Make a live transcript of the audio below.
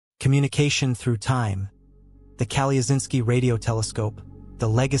Communication through time. The Kalyazinsky radio telescope, the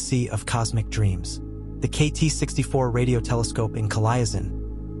legacy of cosmic dreams. The KT-64 radio telescope in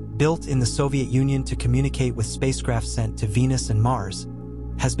Kalyazin, built in the Soviet Union to communicate with spacecraft sent to Venus and Mars,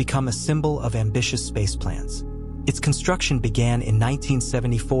 has become a symbol of ambitious space plans. Its construction began in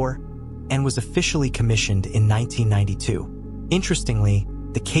 1974 and was officially commissioned in 1992. Interestingly,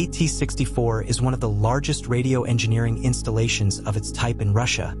 the KT-64 is one of the largest radio engineering installations of its type in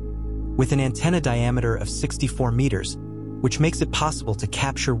Russia, with an antenna diameter of 64 meters, which makes it possible to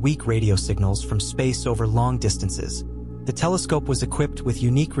capture weak radio signals from space over long distances. The telescope was equipped with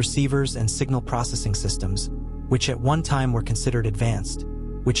unique receivers and signal processing systems, which at one time were considered advanced,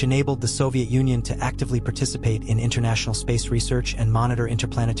 which enabled the Soviet Union to actively participate in international space research and monitor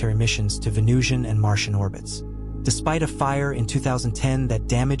interplanetary missions to Venusian and Martian orbits. Despite a fire in 2010 that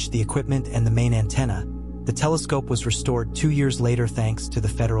damaged the equipment and the main antenna, the telescope was restored 2 years later thanks to the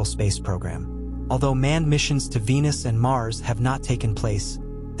Federal Space Program. Although manned missions to Venus and Mars have not taken place,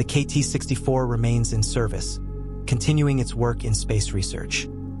 the KT-64 remains in service, continuing its work in space research.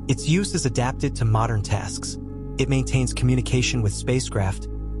 Its use is adapted to modern tasks. It maintains communication with spacecraft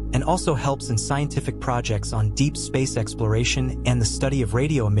and also helps in scientific projects on deep space exploration and the study of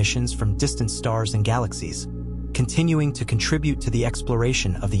radio emissions from distant stars and galaxies, continuing to contribute to the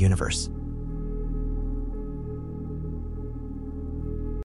exploration of the universe.